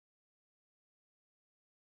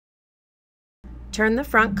Turn the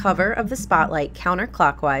front cover of the spotlight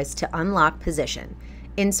counterclockwise to unlock position.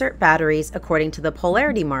 Insert batteries according to the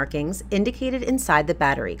polarity markings indicated inside the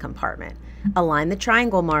battery compartment. Align the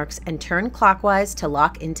triangle marks and turn clockwise to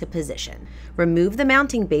lock into position. Remove the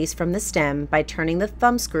mounting base from the stem by turning the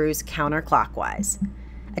thumb screws counterclockwise.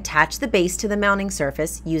 Attach the base to the mounting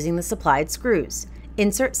surface using the supplied screws.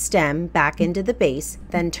 Insert stem back into the base,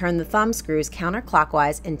 then turn the thumb screws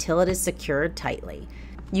counterclockwise until it is secured tightly.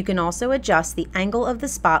 You can also adjust the angle of the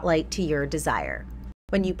spotlight to your desire.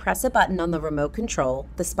 When you press a button on the remote control,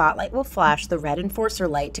 the spotlight will flash the red enforcer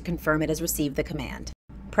light to confirm it has received the command.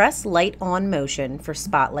 Press light on motion for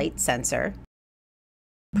spotlight sensor.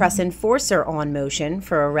 Press enforcer on motion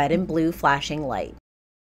for a red and blue flashing light.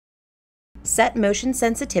 Set motion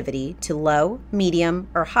sensitivity to low, medium,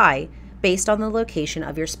 or high based on the location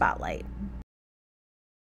of your spotlight.